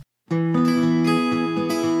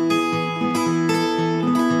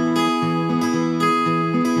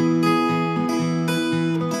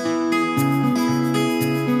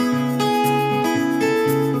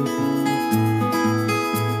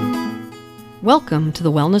Welcome to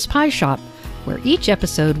the Wellness Pie Shop, where each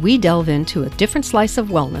episode we delve into a different slice of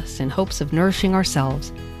wellness in hopes of nourishing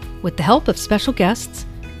ourselves. With the help of special guests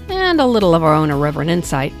and a little of our own irreverent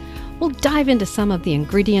insight, we'll dive into some of the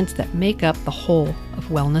ingredients that make up the whole of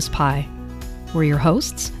wellness pie. We're your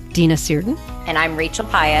hosts, Dina Seerden. And I'm Rachel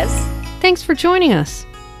Paez. Thanks for joining us.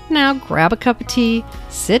 Now grab a cup of tea,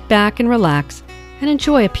 sit back and relax, and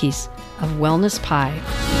enjoy a piece of wellness pie.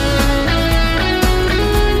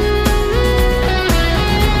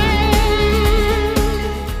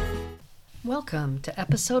 Welcome to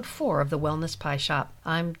episode 4 of the Wellness Pie Shop.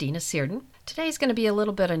 I'm Dina Seerden. Today's going to be a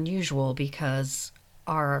little bit unusual because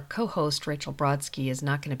our co-host Rachel Brodsky is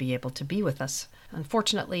not going to be able to be with us.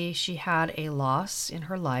 Unfortunately, she had a loss in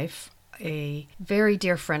her life. A very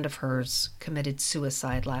dear friend of hers committed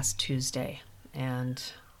suicide last Tuesday, and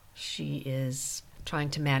she is trying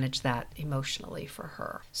to manage that emotionally for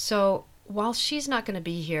her. So while she's not going to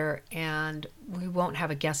be here and we won't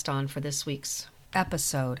have a guest on for this week's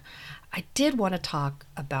episode, I did want to talk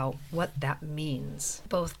about what that means,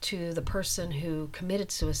 both to the person who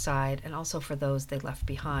committed suicide and also for those they left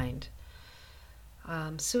behind.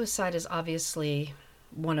 Suicide is obviously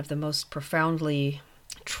one of the most profoundly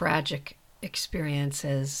tragic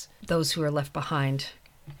experiences those who are left behind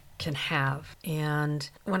can have. And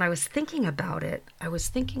when I was thinking about it, I was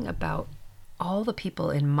thinking about all the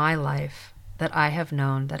people in my life that I have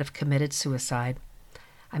known that have committed suicide.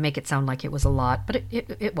 I make it sound like it was a lot, but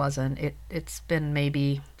it wasn't. It's been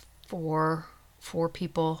maybe four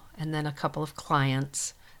people and then a couple of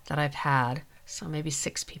clients that I've had. So maybe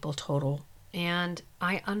 6 people total. And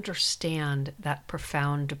I understand that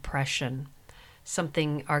profound depression,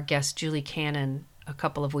 something our guest Julie Cannon a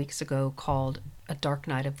couple of weeks ago called a dark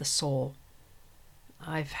night of the soul.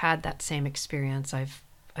 I've had that same experience. I've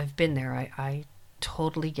been there. I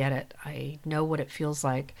totally get it. I know what it feels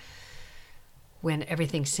like when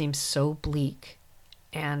everything seems so bleak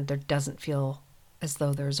and there doesn't feel as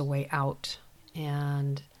though there's a way out.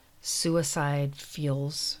 And suicide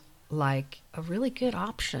feels like a really good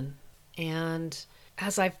option. And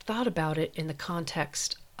as I've thought about it in the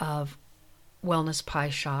context of Wellness Pie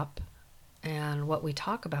Shop and what we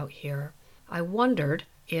talk about here, I wondered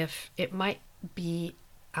if it might be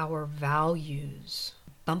our values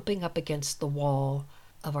bumping up against the wall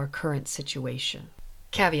of our current situation.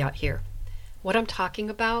 Caveat here. What I'm talking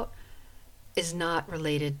about is not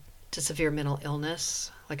related to severe mental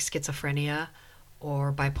illness like schizophrenia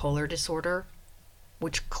or bipolar disorder,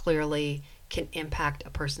 which clearly can impact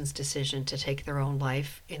a person's decision to take their own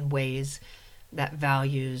life in ways that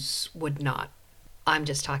values would not. I'm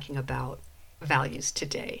just talking about values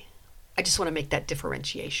today. I just want to make that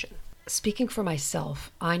differentiation. Speaking for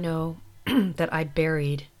myself, I know that I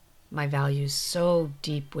buried my values so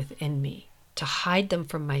deep within me. To hide them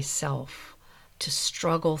from myself, to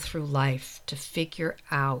struggle through life, to figure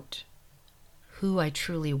out who I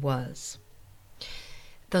truly was.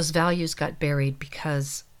 Those values got buried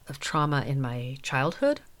because of trauma in my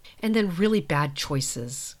childhood and then really bad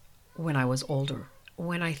choices when I was older.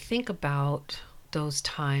 When I think about those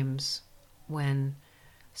times when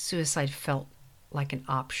suicide felt like an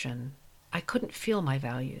option, I couldn't feel my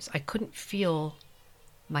values. I couldn't feel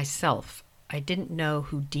myself. I didn't know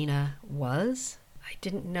who Dina was. I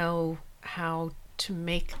didn't know how to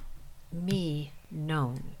make me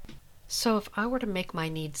known. So if I were to make my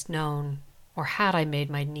needs known, or had I made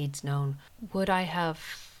my needs known, would I have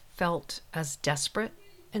felt as desperate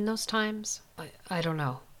in those times? I don't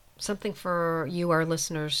know. Something for you, our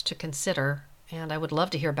listeners, to consider, and I would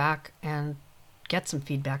love to hear back and get some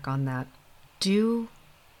feedback on that. Do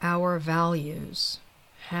our values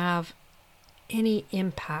have any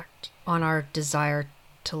impact on our desire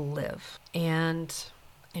to live? And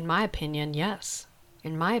in my opinion, yes.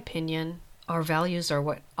 In my opinion, our values are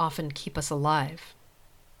what often keep us alive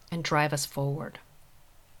and drive us forward.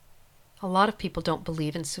 A lot of people don't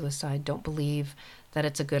believe in suicide, don't believe that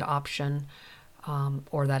it's a good option,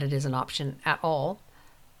 or that it is an option at all.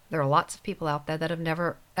 There are lots of people out there that have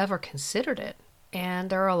never, ever considered it. And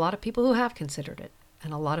there are a lot of people who have considered it,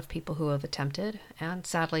 and a lot of people who have attempted, and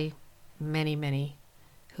sadly, many, many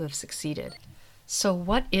who have succeeded. So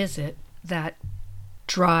what is it that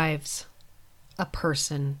drives a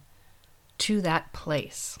person to that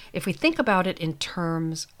place? If we think about it in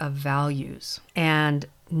terms of values and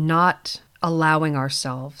not allowing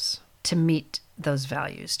ourselves to meet those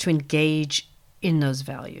values, to engage in those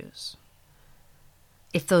values,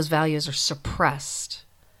 if those values are suppressed,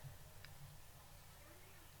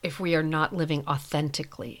 if we are not living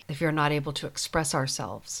authentically, if you're not able to express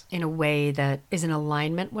ourselves in a way that is in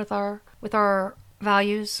alignment with our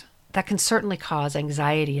values, that can certainly cause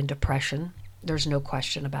anxiety and depression. There's no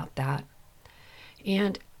question about that.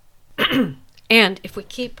 And and if we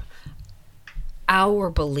keep our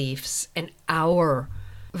beliefs and our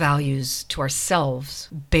values to ourselves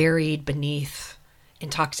buried beneath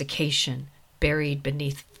intoxication, buried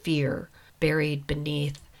beneath fear, buried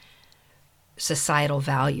beneath societal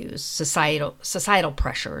values, societal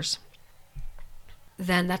pressures,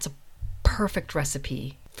 then that's a perfect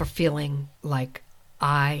recipe for feeling like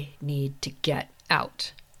I need to get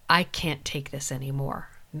out. I can't take this anymore.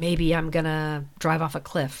 Maybe I'm going to drive off a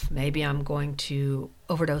cliff. Maybe I'm going to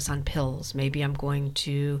overdose on pills. Maybe I'm going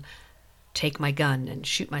to take my gun and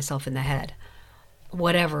shoot myself in the head.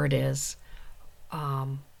 Whatever it is,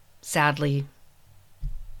 sadly,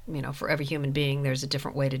 for every human being, there's a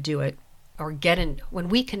different way to do it. Or when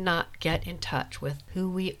we cannot get in touch with who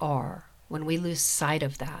we are, when we lose sight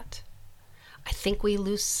of that, I think we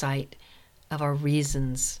lose sight of our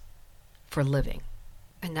reasons for living.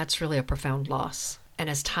 And that's really a profound loss. And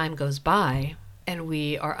as time goes by and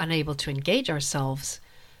we are unable to engage ourselves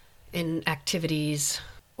in activities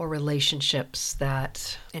or relationships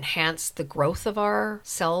that enhance the growth of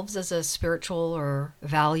ourselves as a spiritual or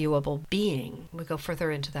valuable being, we go further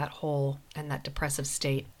into that hole and that depressive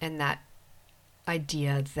state and that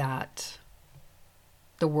idea that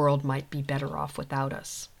the world might be better off without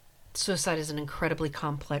us. Suicide is an incredibly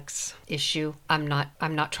complex issue. I'm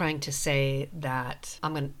not trying to say that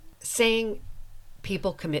saying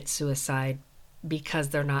people commit suicide because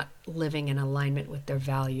they're not living in alignment with their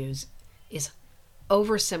values is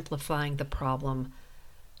oversimplifying the problem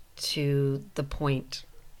to the point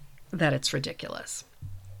that it's ridiculous.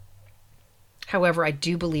 However, I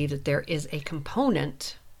do believe that there is a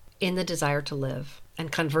component in the desire to live,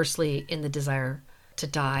 and conversely in the desire to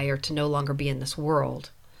die or to no longer be in this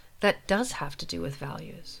world, that does have to do with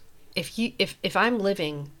values. If I'm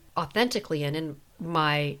living authentically and in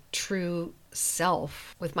my true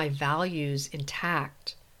self with my values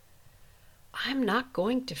intact, I'm not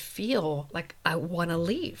going to feel like I want to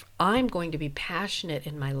leave. I'm going to be passionate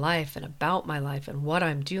in my life and about my life and what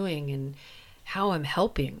I'm doing and how I'm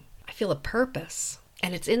helping. I feel a purpose.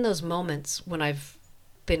 And it's in those moments when I've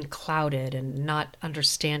been clouded and not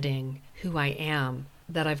understanding who I am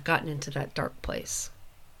that I've gotten into that dark place.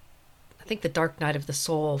 I think the dark night of the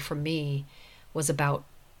soul for me was about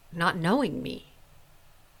not knowing me.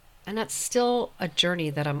 And that's still a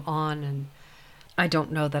journey that I'm on, and I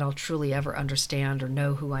don't know that I'll truly ever understand or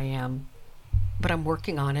know who I am, but I'm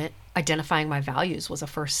working on it. Identifying my values was a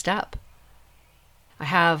first step. I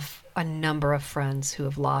have a number of friends who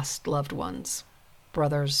have lost loved ones,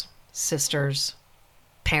 brothers, sisters,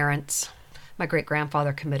 parents. My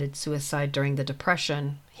great-grandfather committed suicide during the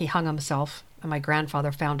Depression. He hung himself, and my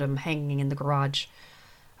grandfather found him hanging in the garage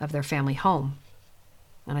of their family home.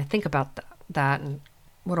 And I think about that and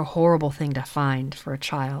what a horrible thing to find for a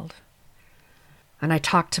child. And I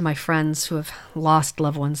talk to my friends who have lost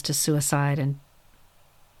loved ones to suicide, and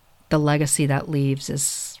the legacy that leaves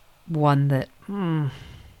is one that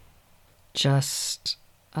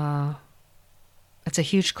it's a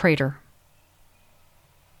huge crater.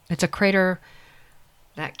 It's a crater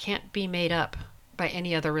that can't be made up by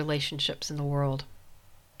any other relationships in the world.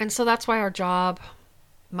 And so that's why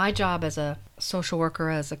my job as a social worker,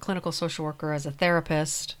 as a clinical social worker, as a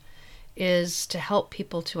therapist, is to help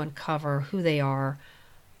people to uncover who they are,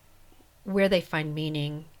 where they find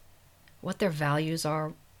meaning, what their values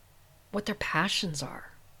are, what their passions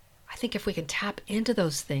are. I think if we can tap into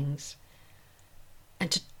those things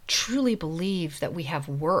and to truly believe that we have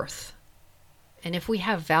worth, and if we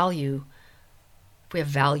have value, if we have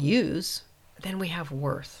values, then we have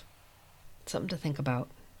worth. It's something to think about.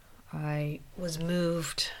 I was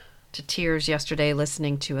moved to tears yesterday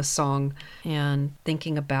listening to a song and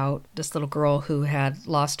thinking about this little girl who had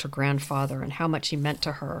lost her grandfather and how much he meant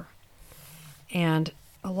to her. And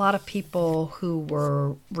a lot of people who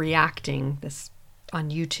were reacting on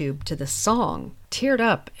YouTube to this song teared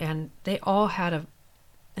up, and they all had an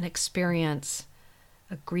experience,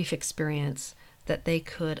 a grief experience that they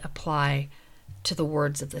could apply to the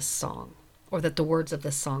words of this song, or that the words of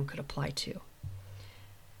this song could apply to.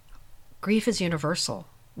 Grief is universal.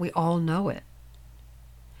 We all know it.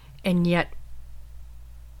 And yet,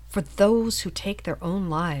 for those who take their own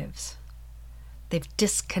lives, they've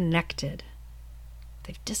disconnected.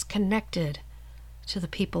 They've disconnected to the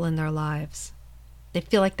people in their lives. They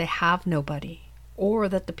feel like they have nobody, or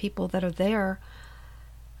that the people that are there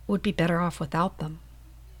would be better off without them,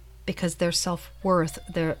 because their self-worth,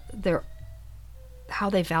 their how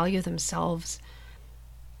they value themselves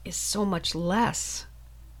is so much less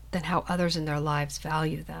than how others in their lives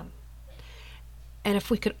value them. And if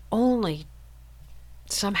we could only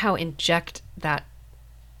somehow inject that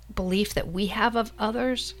belief that we have of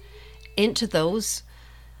others into those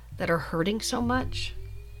that are hurting so much,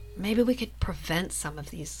 maybe we could prevent some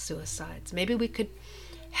of these suicides. Maybe we could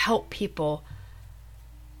help people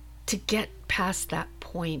to get past that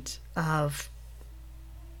point of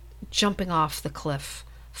jumping off the cliff,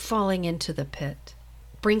 falling into the pit,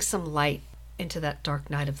 bring some light into that dark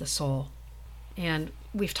night of the soul. And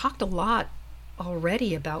we've talked a lot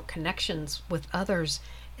already about connections with others,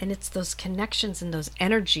 and it's those connections and those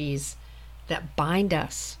energies that bind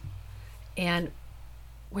us. And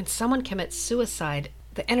when someone commits suicide,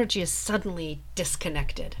 the energy is suddenly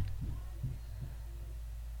disconnected.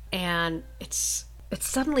 And it's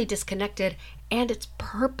suddenly disconnected, and it's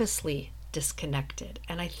purposely disconnected.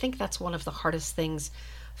 And I think that's one of the hardest things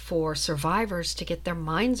for survivors to get their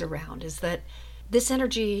minds around, is that this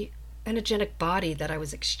energetic body that I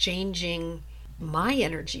was exchanging my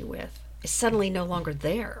energy with is suddenly no longer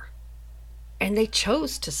there. And they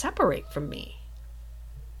chose to separate from me.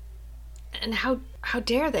 And how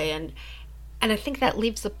dare they? And I think that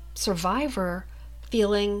leaves the survivor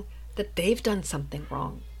feeling that they've done something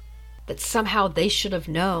wrong, that somehow they should have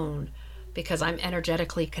known, because I'm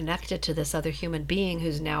energetically connected to this other human being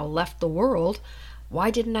who's now left the world. Why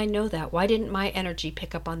didn't I know that? Why didn't my energy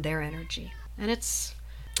pick up on their energy? And it's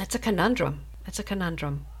a conundrum. It's a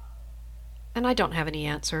conundrum. And I don't have any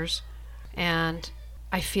answers. And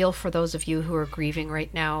I feel for those of you who are grieving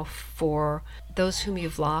right now, for those whom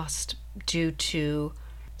you've lost due to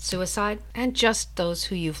suicide, and just those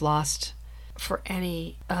who you've lost for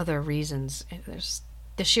any other reasons.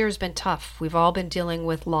 This year has been tough. We've all been dealing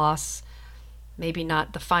with loss, maybe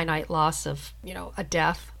not the finite loss of, a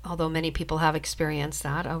death, although many people have experienced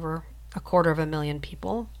that. Over 250,000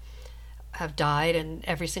 people have died, and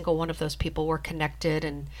every single one of those people were connected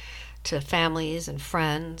and to families and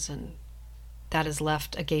friends, and that has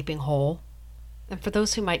left a gaping hole. And for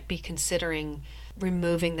those who might be considering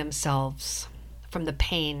removing themselves from the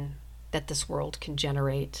pain that this world can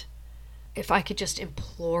generate, if I could just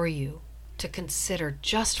implore you to consider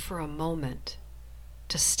just for a moment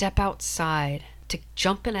to step outside, to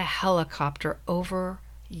jump in a helicopter over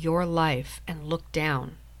your life and look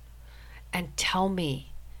down and tell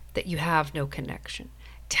me that you have no connection.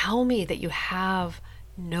 Tell me that you have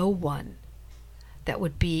no one that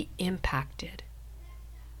would be impacted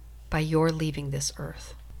by your leaving this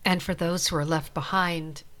earth. And for those who are left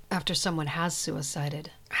behind after someone has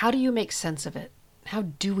suicided, how do you make sense of it? How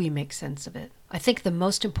do we make sense of it? I think the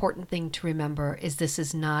most important thing to remember is this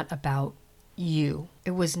is not about you.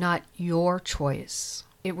 It was not your choice.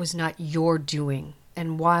 It was not your doing.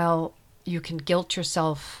 And while you can guilt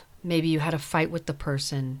yourself, maybe you had a fight with the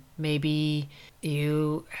person, maybe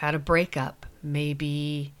you had a breakup,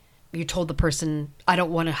 maybe you told the person, I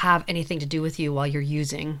don't want to have anything to do with you while you're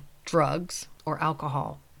using drugs or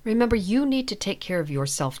alcohol. Remember, you need to take care of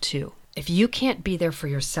yourself too. If you can't be there for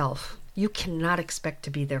yourself, you cannot expect to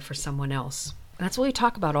be there for someone else. And that's what we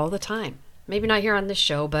talk about all the time. Maybe not here on this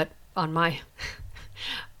show, but on my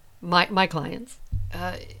clients.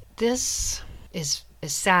 This is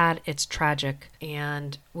sad, it's tragic,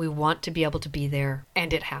 and we want to be able to be there,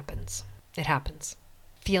 and it happens. It happens.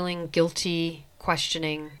 Feeling guilty,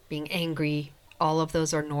 questioning, being angry, all of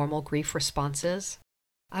those are normal grief responses.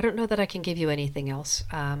 I don't know that I can give you anything else.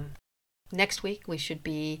 Next week, we should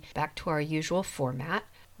be back to our usual format.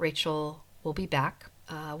 Rachel will be back,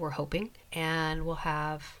 we're hoping, and we'll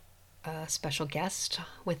have a special guest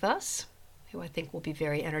with us who I think will be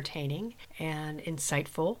very entertaining and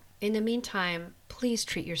insightful. In the meantime, please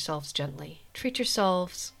treat yourselves gently. Treat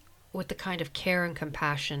yourselves with the kind of care and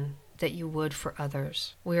compassion that you would for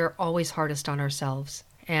others. We are always hardest on ourselves,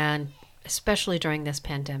 and especially during this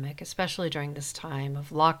pandemic, especially during this time of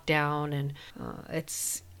lockdown, and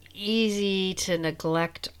it's easy to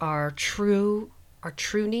neglect our true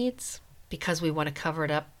needs because we want to cover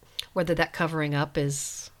it up, whether that covering up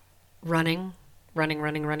is running,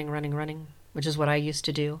 which is what I used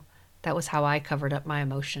to do. That was how I covered up my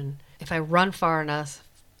emotion. If I run far enough,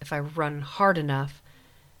 if I run hard enough,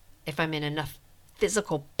 if I'm in enough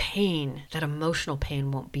physical pain, that emotional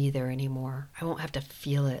pain won't be there anymore. I won't have to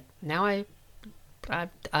feel it. Now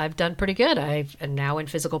I've done pretty good. I'm now in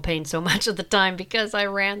physical pain so much of the time because I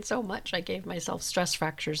ran so much. I gave myself stress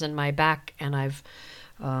fractures in my back, and I've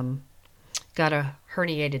got a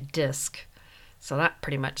herniated disc. So that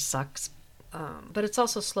pretty much sucks. But it's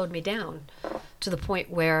also slowed me down to the point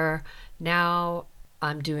where now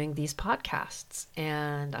I'm doing these podcasts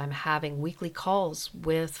and I'm having weekly calls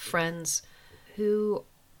with friends who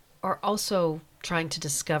are also trying to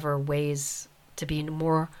discover ways to be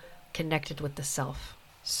more connected with the self.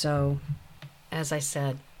 So as I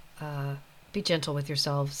said, be gentle with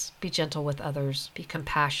yourselves, be gentle with others, be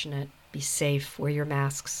compassionate, be safe, wear your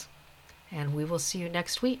masks, and we will see you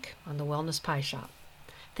next week on the Wellness Pie Shop.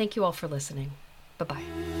 Thank you all for listening.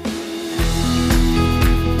 Bye-bye.